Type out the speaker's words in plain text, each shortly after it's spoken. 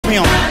me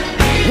on.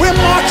 We're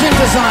marching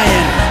to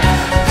Zion.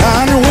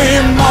 And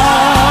we're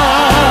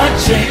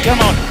marching,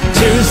 come on,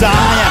 to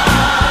Zion.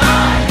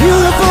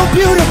 Beautiful,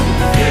 beautiful,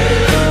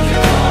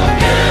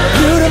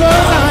 beautiful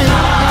Zion.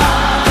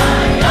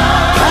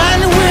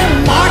 And we're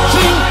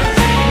marching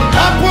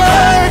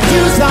upward to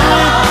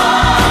Zion.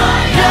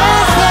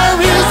 Yes,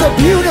 there is a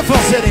beautiful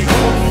city.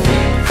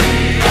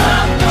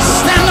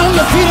 Stand on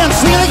your feet and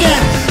sing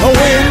again.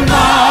 We're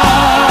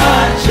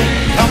marching,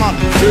 come on,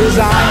 to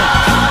Zion.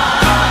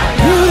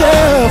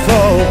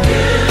 Beautiful,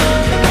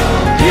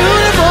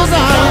 beautiful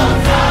Zion.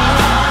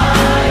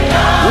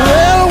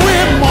 Well,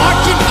 we're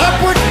marching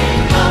upward.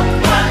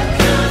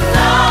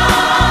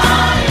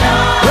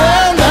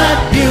 Well, that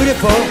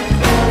beautiful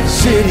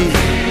city.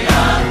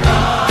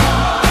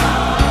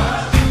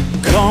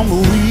 Come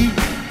we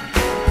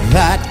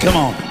that, come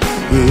on,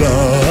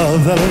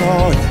 love the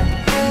Lord.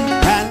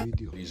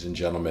 Ladies and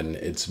gentlemen,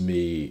 it's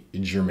me,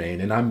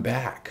 Jermaine, and I'm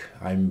back.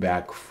 I'm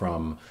back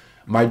from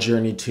my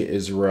journey to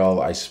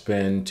Israel. I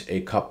spent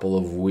a couple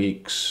of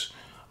weeks,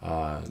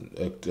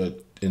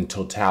 in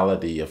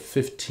totality of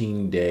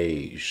 15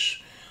 days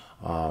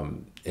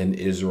in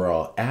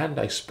Israel. And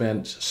I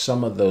spent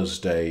some of those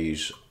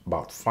days,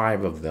 about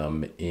 5 of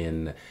them,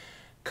 in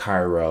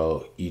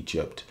Cairo,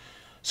 Egypt.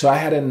 So I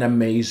had an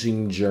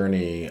amazing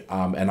journey,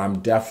 and I'm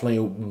definitely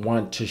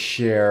want to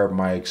share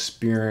my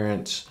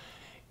experience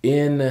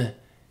in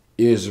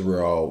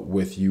Israel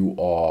with you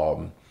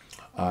all.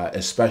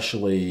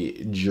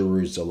 Especially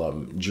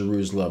Jerusalem,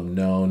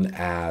 known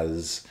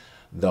as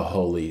the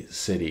Holy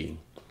City.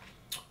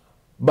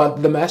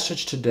 But the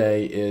message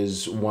today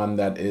is one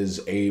that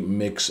is a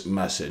mixed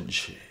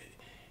message.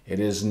 It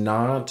is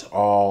not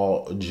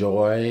all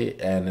joy,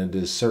 and it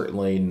is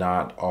certainly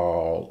not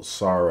all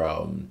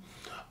sorrow.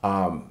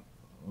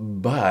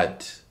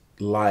 But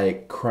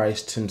like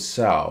Christ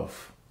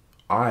himself,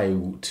 I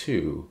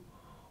too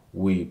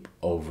weep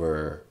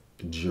over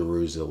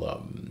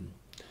Jerusalem.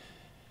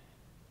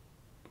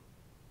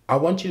 I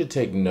want you to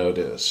take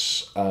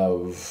notice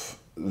of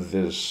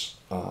this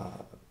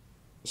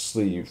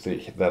sleeve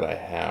that I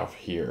have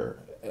here.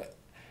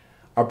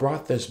 I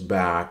brought this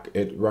back.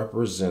 It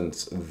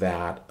represents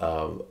that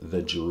of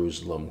the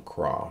Jerusalem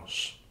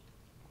cross.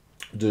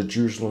 The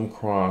Jerusalem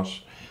cross,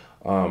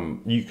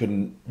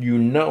 you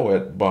know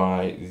it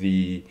by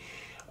the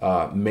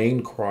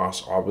main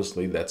cross,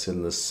 obviously, that's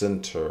in the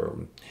center,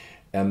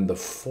 and the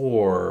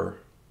 4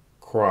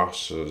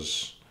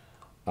 crosses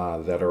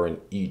that are in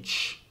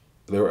each.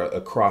 There are a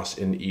cross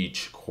in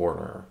each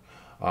corner,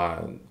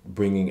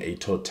 bringing a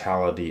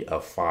totality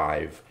of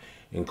 5,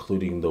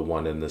 including the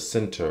one in the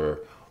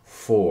center,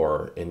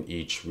 4 in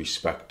each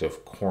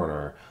respective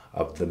corner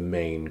of the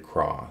main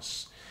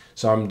cross.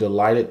 So I'm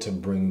delighted to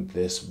bring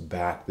this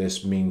back.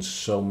 This means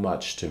so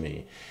much to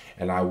me,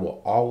 and I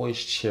will always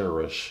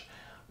cherish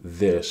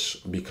this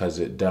because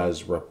it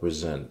does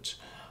represent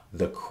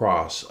the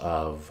cross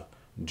of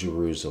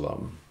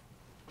Jerusalem.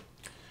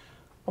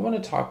 I want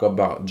to talk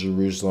about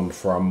Jerusalem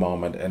for a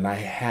moment, and I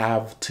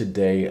have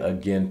today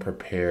again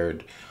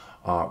prepared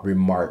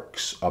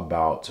remarks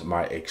about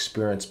my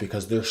experience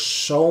because there's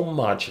so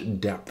much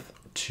depth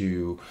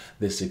to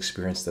this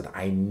experience that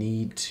I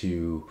need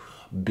to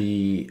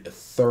be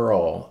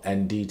thorough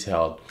and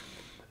detailed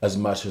as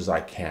much as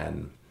I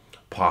can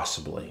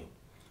possibly.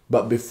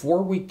 But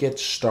before we get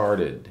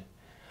started,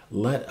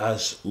 let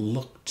us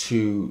look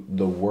to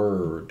the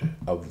word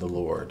of the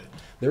Lord.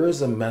 There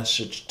is a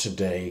message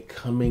today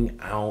coming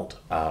out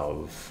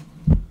of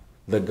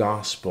the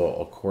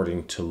gospel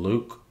according to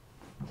Luke,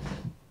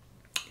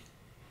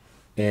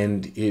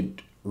 and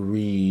it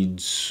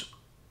reads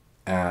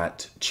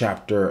at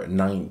chapter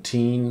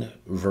 19,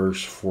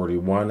 verse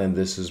 41, and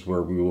this is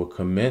where we will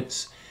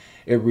commence.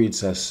 It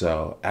reads as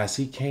so: As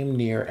he came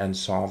near and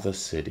saw the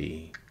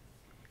city,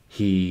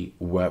 he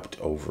wept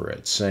over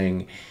it,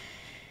 saying,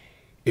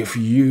 if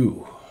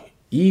you,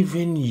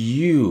 even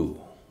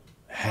you,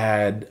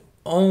 had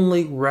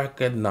only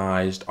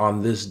recognized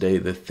on this day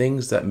the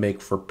things that make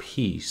for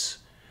peace,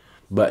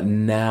 but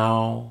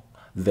now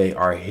they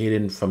are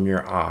hidden from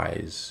your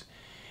eyes.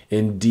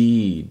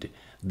 Indeed,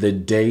 the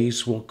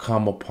days will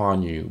come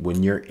upon you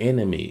when your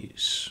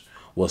enemies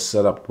will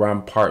set up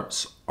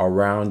ramparts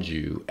around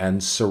you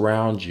and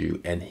surround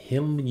you and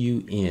hem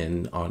you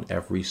in on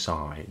every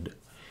side.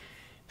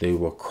 They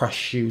will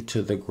crush you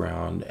to the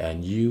ground,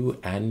 and you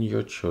and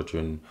your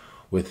children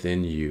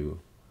within you.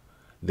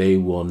 They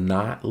will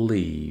not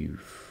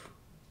leave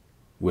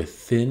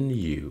within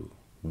you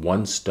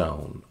one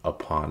stone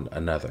upon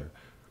another,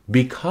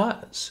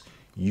 because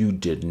you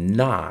did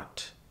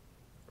not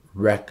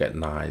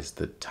recognize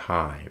the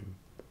time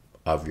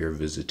of your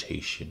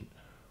visitation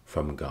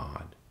from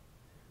God.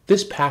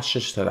 This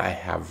passage that I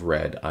have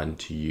read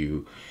unto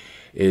you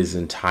is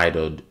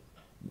entitled,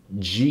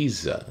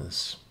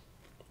 Jesus,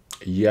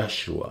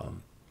 Yeshua,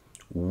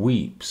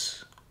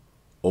 Weeps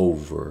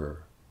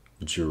over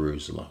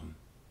Jerusalem.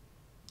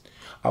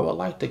 I would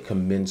like to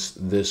commence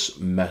this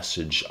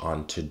message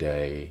on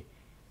today.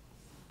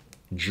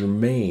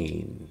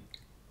 Jermaine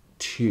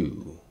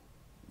too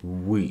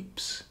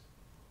weeps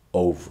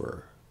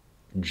over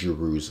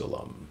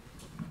Jerusalem.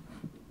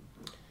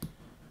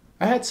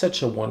 I had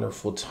such a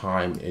wonderful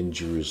time in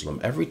Jerusalem.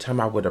 Every time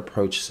I would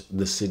approach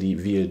the city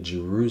via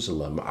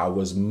Jerusalem, I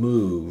was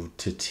moved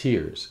to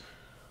tears,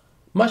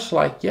 much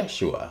like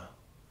Yeshua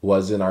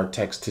was in our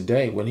text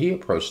today when he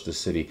approached the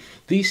city.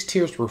 These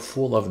tears were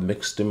full of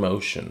mixed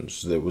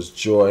emotions. There was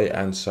joy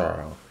and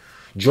sorrow.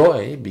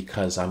 Joy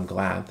because I'm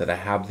glad that I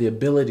have the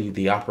ability,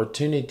 the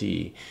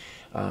opportunity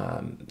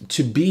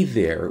to be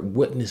there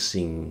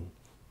witnessing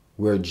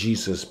where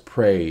Jesus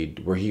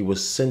prayed, where he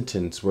was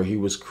sentenced, where he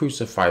was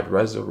crucified,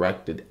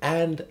 resurrected,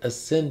 and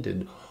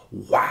ascended.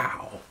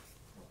 Wow.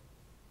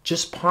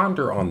 Just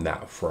ponder on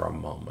that for a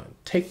moment.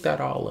 Take that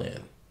all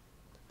in.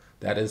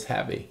 That is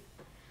heavy.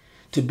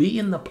 To be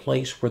in the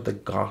place where the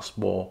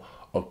gospel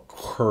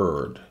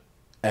occurred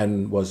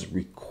and was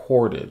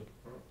recorded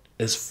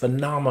is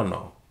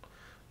phenomenal.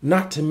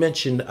 Not to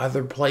mention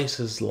other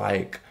places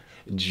like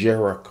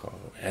Jericho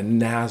and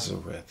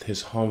Nazareth,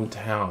 his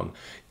hometown,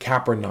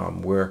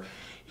 Capernaum, where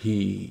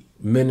he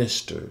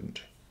ministered,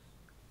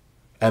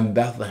 and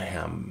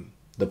Bethlehem,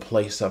 the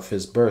place of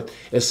his birth.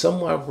 If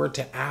someone were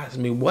to ask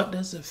me, what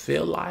does it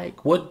feel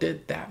like? What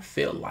did that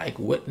feel like,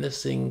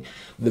 witnessing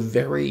the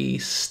very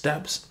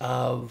steps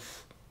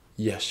of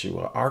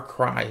Yeshua, our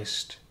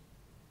Christ?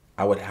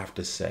 I would have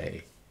to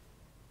say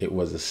it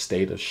was a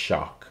state of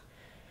shock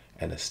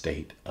and a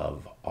state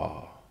of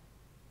awe.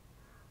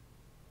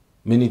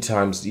 Many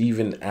times,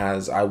 even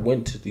as I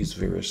went to these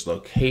various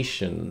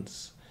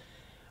locations,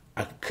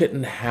 I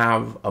couldn't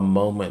have a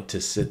moment to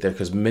sit there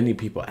because many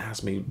people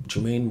asked me,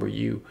 Jermaine,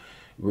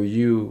 were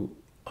you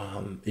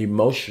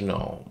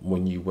emotional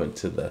when you went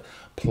to the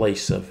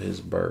place of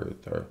his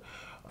birth, or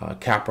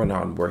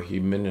Capernaum where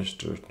he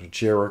ministered, or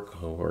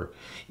Jericho, or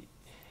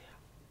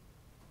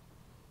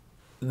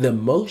the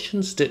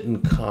emotions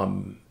didn't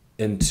come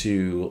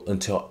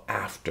until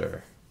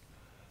after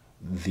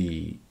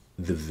the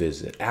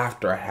visit,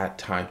 after I had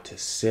time to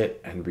sit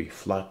and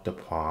reflect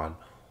upon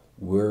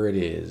where it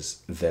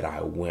is that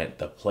I went,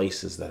 the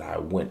places that I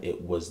went.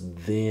 It was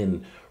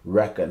then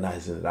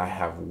recognizing that I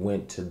have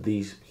went to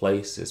these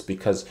places,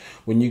 because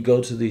when you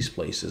go to these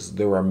places,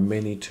 there are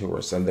many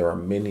tourists and there are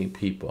many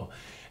people,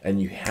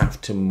 and you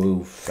have to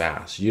move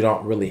fast. You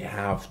don't really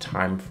have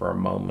time for a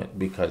moment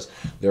because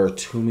there are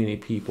too many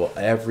people.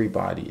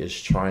 Everybody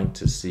is trying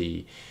to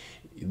see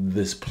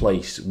this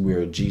place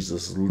where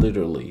Jesus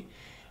literally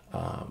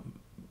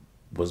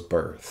was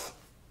birthed.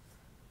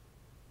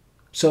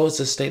 So it's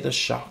a state of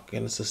shock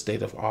and it's a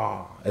state of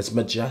awe. It's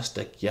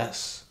majestic,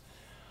 yes.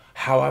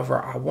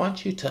 However, I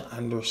want you to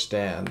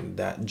understand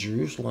that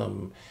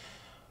Jerusalem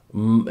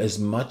is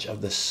much of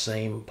the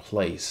same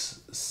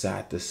place,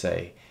 sad to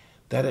say,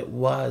 that it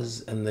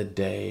was in the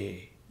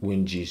day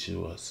when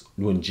Jesus,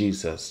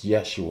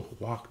 Yeshua,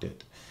 walked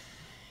it.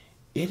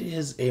 It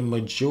is a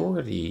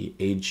majority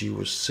a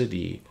Jewish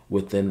city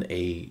within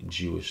a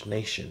Jewish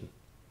nation.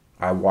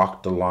 I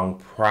walked along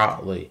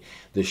proudly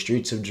the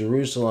streets of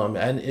Jerusalem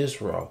and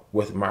Israel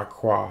with my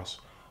cross,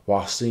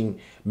 while seeing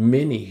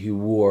many who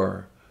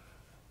wore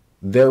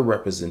their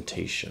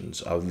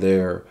representations of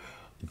their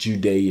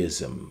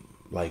Judaism,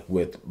 like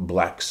with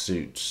black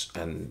suits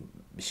and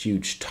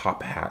huge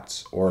top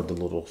hats, or the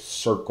little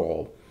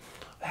circle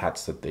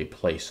hats that they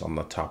place on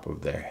the top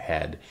of their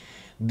head.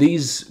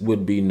 These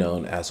would be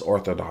known as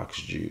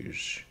Orthodox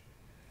Jews.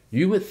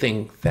 You would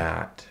think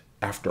that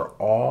after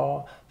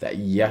all that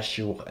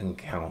Yeshua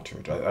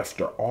encountered,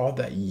 after all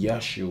that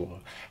Yeshua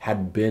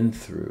had been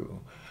through,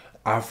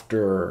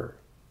 after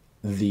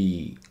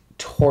the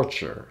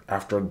torture,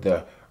 after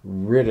the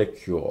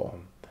ridicule,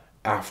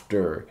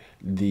 after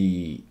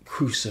the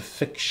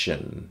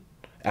crucifixion,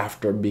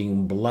 after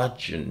being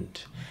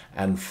bludgeoned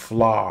and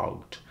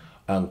flogged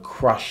and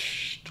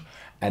crushed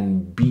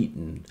and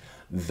beaten,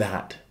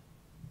 that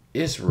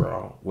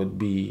Israel would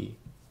be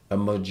a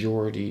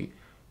majority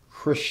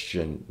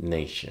Christian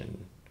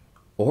nation,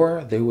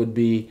 or they would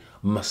be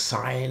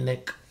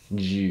Messianic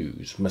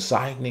Jews.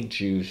 Messianic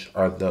Jews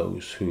are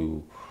those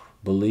who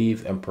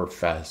believe and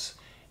profess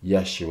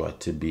Yeshua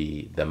to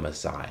be the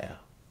Messiah.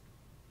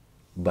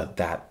 But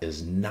that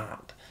is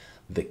not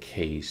the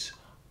case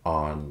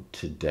on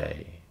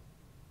today.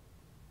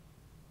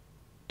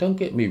 Don't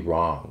get me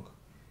wrong.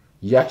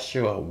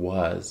 Yeshua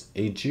was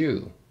a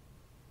Jew,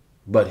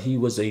 but he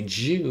was a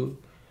Jew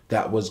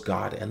that was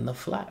God in the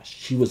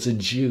flesh. He was a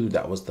Jew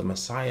that was the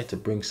Messiah to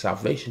bring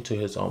salvation to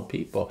his own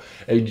people.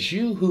 A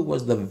Jew who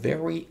was the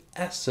very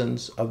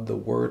essence of the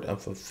word and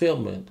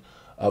fulfillment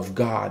of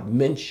God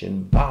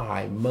mentioned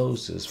by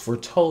Moses,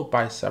 foretold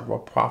by several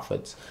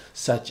prophets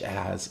such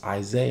as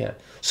Isaiah.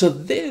 So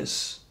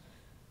this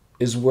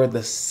is where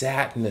the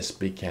sadness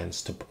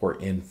begins to pour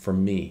in for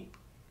me,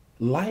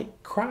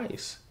 like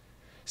Christ.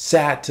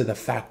 Sad to the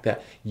fact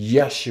that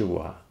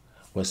Yeshua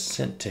was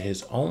sent to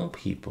his own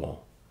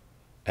people,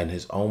 and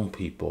his own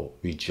people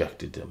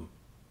rejected him.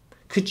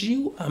 Could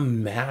you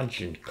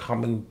imagine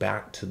coming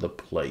back to the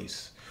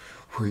place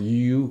where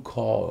you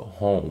call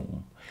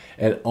home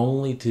and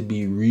only to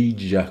be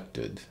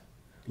rejected,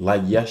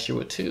 like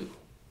Yeshua too?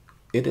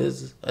 It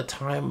is a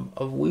time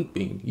of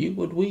weeping. You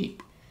would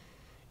weep.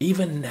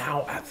 Even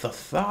now at the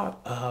thought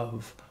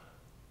of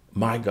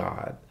my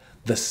God,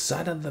 the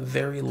Son of the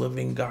very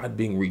living God,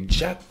 being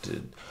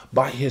rejected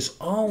by his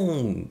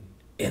own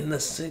in the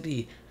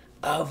city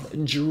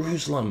of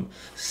Jerusalem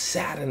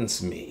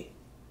saddens me.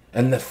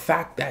 And the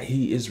fact that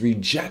he is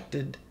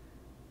rejected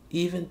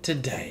even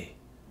today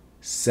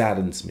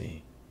saddens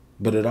me.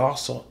 But it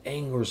also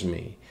angers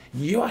me.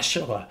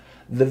 Yeshua,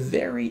 the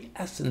very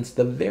essence,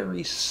 the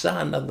very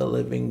Son of the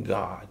living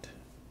God,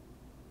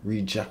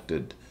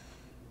 rejected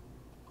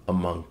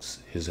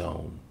amongst his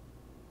own.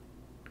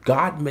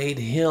 God made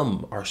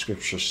him, our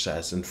scripture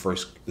says in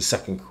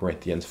 2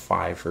 Corinthians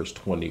 5, verse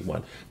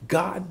 21.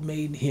 God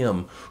made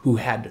him who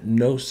had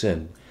no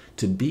sin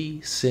to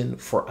be sin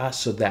for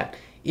us, so that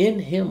in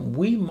him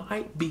we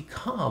might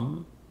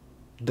become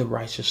the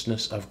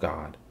righteousness of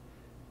God.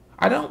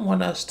 I don't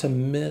want us to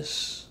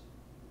miss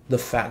the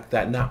fact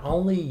that not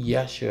only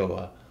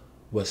Yeshua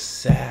was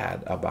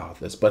sad about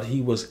this, but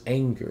he was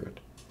angered.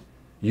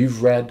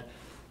 You've read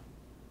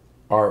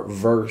our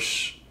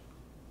verse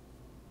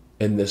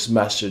in this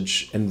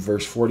message in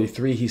verse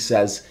 43. He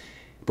says,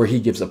 where he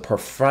gives a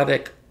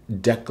prophetic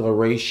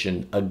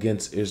declaration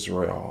against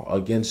Israel,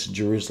 against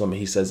Jerusalem.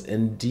 He says,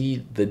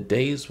 indeed, the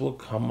days will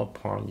come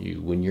upon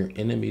you when your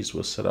enemies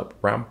will set up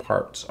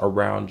ramparts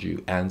around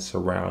you and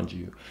surround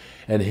you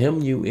and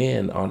hem you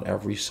in on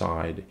every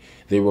side.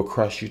 They will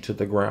crush you to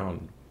the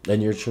ground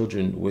and your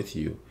children with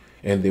you,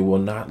 and they will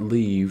not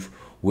leave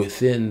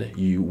within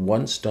you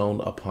one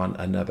stone upon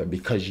another,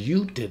 because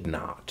you did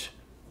not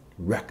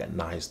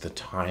recognize the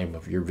time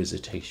of your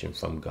visitation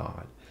from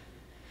God.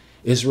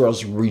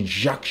 Israel's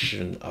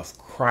rejection of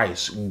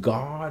Christ,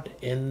 God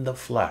in the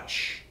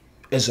flesh,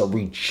 is a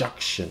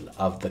rejection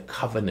of the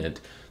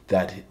covenant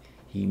that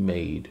he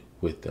made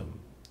with them.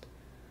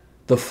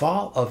 The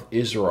fall of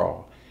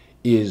Israel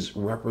is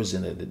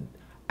represented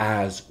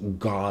as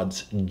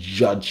God's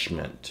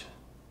judgment.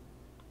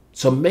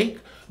 So make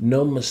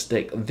no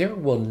mistake, there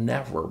will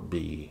never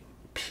be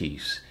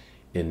peace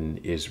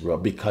in Israel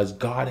because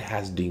God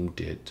has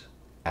deemed it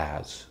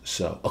as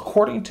so,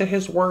 according to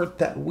his word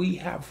that we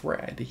have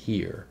read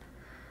here.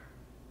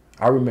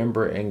 I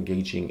remember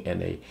engaging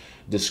in a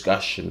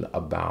discussion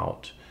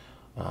about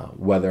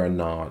whether or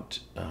not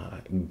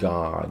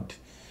God,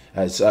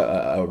 as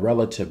a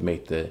relative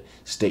made the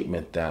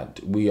statement that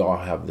we all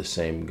have the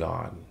same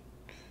God,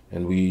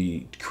 and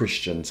we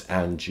Christians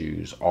and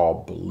Jews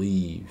all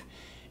believe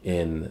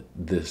in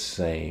the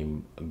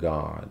same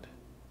God.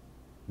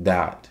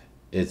 That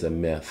is a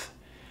myth,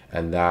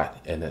 and that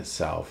in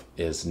itself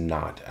is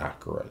not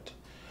accurate.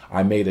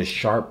 I made a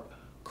sharp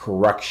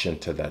correction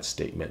to that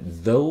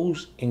statement.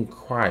 Those in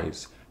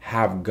Christ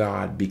have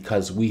God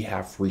because we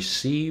have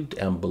received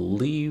and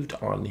believed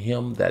on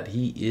him that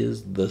he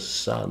is the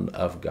Son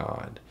of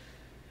God.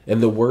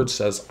 And the word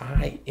says,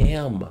 I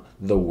am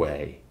the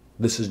way.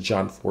 This is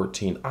John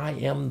 14. I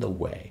am the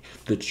way,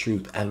 the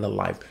truth, and the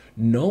life.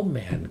 No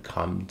man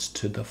comes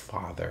to the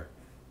Father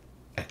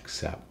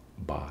except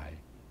by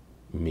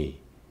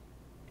me.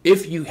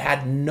 If you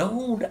had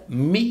known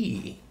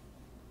me,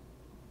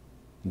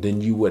 then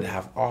you would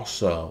have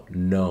also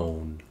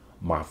known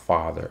my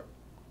Father.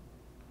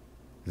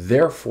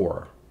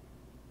 Therefore,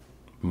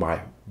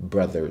 my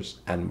brothers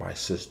and my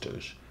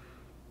sisters,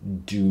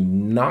 do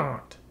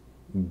not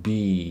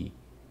be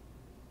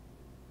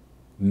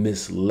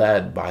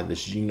misled by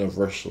this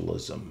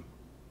universalism.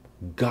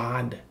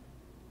 God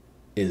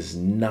is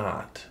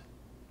not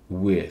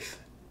with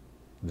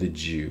the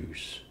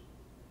Jews.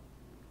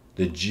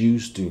 The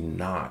Jews do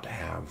not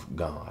have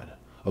God.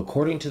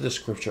 According to the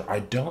scripture, I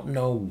don't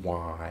know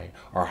why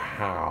or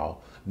how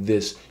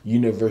this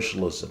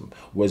universalism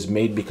was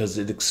made, because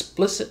it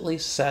explicitly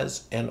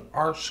says in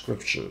our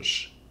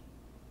scriptures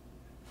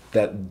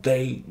that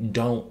they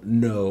don't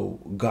know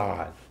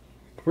God.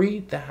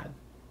 Read that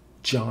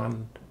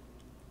John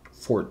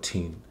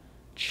 14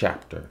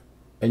 chapter,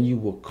 and you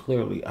will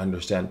clearly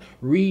understand.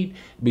 Read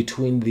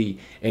between the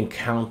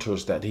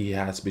encounters that he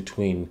has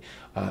between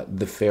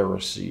the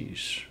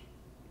Pharisees.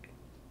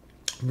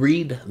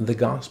 Read the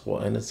gospel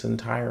in its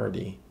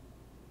entirety.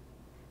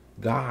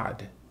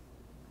 God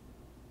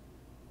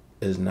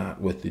is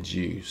not with the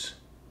Jews.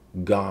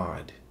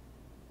 God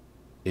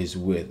is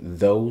with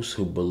those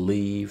who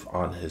believe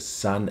on his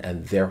Son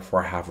and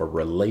therefore have a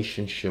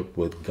relationship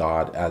with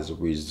God as a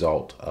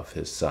result of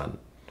his Son.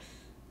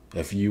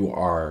 If you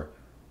are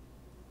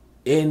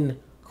in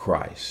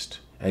Christ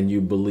and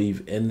you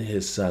believe in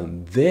his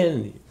Son,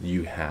 then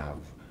you have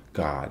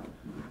God.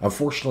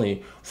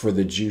 Unfortunately, for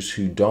the Jews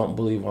who don't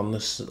believe on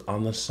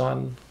the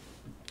Son,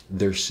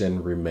 their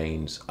sin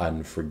remains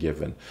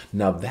unforgiven.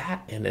 Now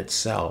that in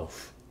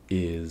itself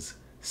is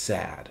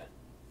sad.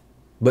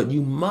 But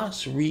you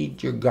must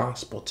read your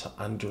gospel to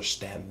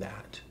understand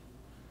that.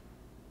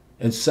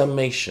 In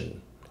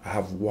summation, I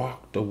have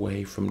walked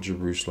away from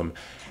Jerusalem,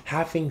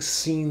 having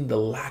seen the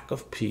lack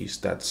of peace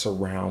that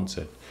surrounds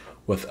it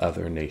with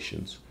other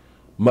nations.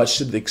 Much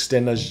to the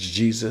extent as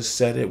Jesus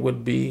said it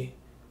would be,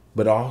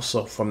 but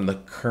also from the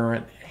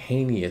current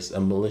heinous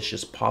and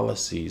malicious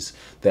policies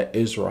that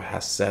Israel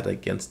has set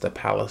against the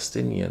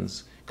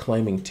Palestinians,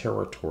 claiming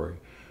territory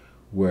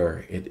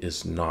where it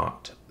is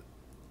not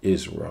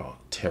Israel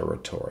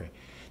territory.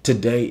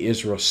 Today,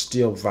 Israel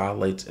still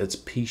violates its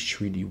peace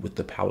treaty with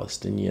the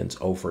Palestinians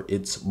over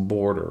its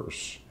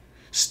borders,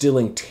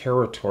 stealing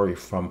territory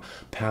from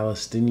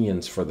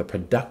Palestinians for the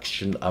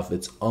production of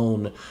its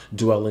own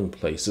dwelling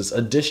places.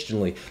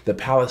 Additionally, the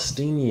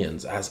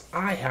Palestinians, as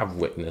I have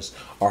witnessed,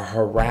 are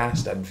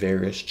harassed at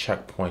various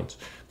checkpoints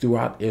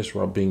throughout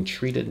Israel, being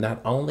treated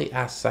not only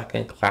as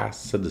second-class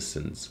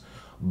citizens,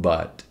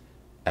 but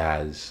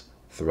as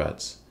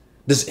threats.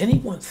 Does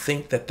anyone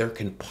think that there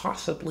can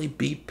possibly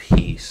be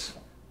peace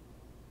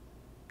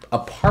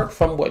apart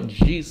from what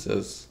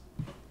Jesus'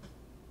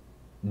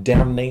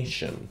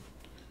 damnation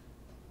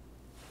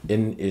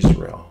in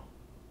Israel,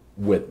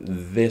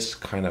 with this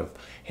kind of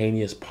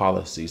heinous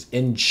policies,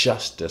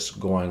 injustice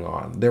going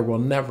on? There will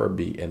never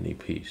be any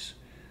peace.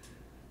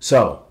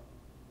 So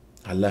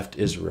I left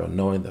Israel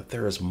knowing that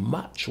there is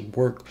much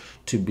work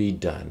to be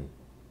done.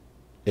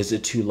 Is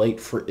it too late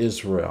for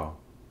Israel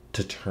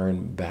to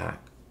turn back,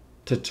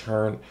 to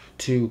turn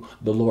to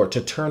the Lord,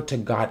 to turn to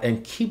God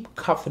and keep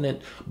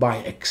covenant by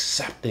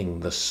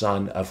accepting the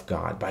Son of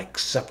God, by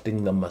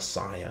accepting the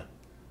Messiah?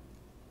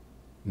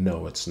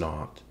 No, it's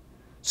not.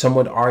 Some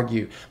would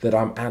argue that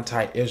I'm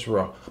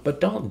anti-Israel,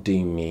 but don't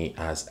deem me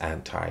as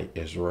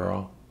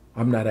anti-Israel.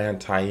 I'm not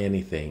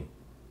anti-anything.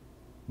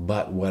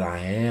 But what I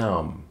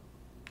am,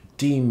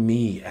 deem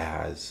me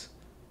as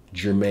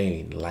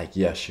Jermaine, like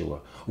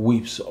Yeshua,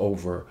 weeps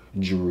over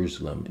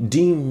Jerusalem.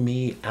 Deem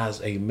me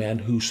as a man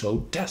who so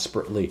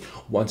desperately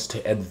wants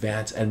to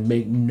advance and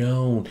make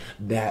known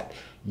that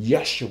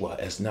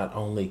Yeshua is not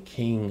only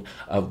King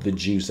of the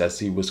Jews, as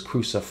he was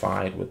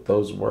crucified with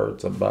those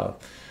words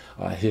above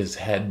his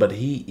head, but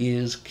he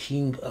is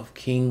King of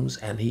kings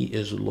and he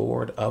is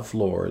Lord of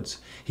lords.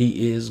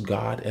 He is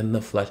God in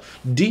the flesh.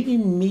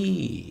 Deem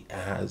me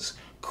as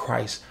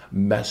Christ's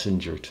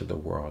messenger to the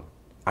world.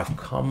 I've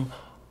come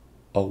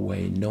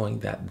away knowing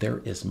that there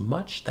is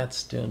much that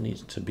still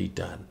needs to be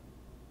done.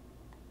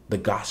 The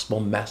gospel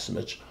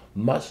message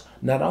must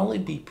not only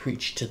be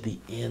preached to the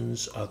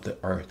ends of the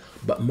earth,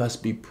 but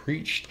must be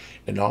preached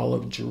in all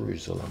of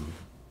Jerusalem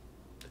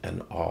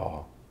and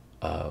all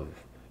of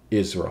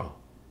Israel.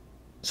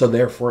 So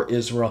therefore,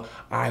 Israel,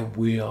 I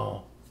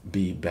will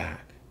be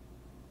back.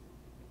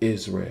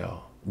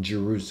 Israel,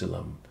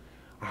 Jerusalem,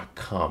 I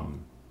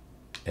come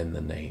in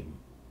the name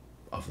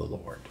of the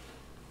Lord.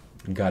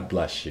 God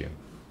bless you.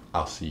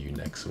 I'll see you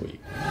next week.